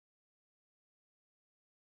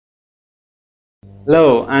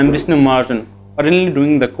Hello, I am Vishnu Maharjan, currently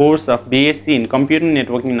doing the course of BSc in Computer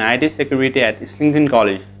Networking and IT Security at Islington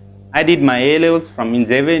College. I did my A-levels from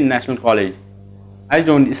Xavier National College. I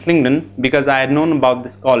joined Islington because I had known about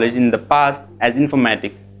this college in the past as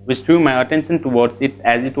informatics, which drew my attention towards it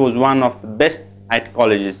as it was one of the best IT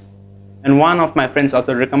colleges. And one of my friends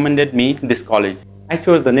also recommended me this college. I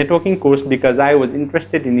chose the networking course because I was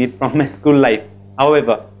interested in it from my school life.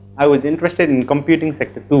 However, I was interested in computing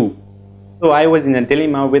sector too. So I was in a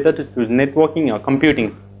dilemma whether to choose networking or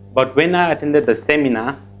computing. But when I attended the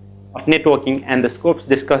seminar of networking and the scopes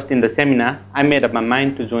discussed in the seminar, I made up my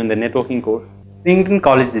mind to join the networking course. Islington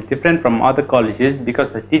College is different from other colleges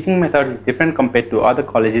because the teaching method is different compared to other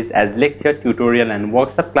colleges, as lecture, tutorial and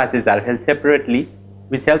workshop classes are held separately,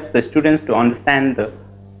 which helps the students to understand the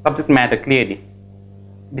subject matter clearly.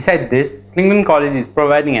 Besides this, Islington College is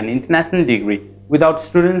providing an international degree without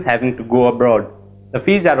students having to go abroad. The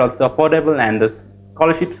fees are also affordable and the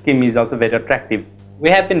scholarship scheme is also very attractive. We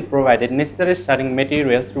have been provided necessary studying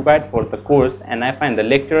materials required for the course, and I find the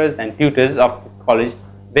lecturers and tutors of this college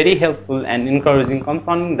very helpful and encouraging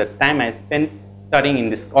concerning the time I spent studying in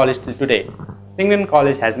this college till today. Islington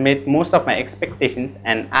College has met most of my expectations,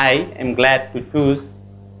 and I am glad to choose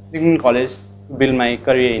Islington College to build my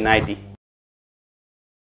career in IT.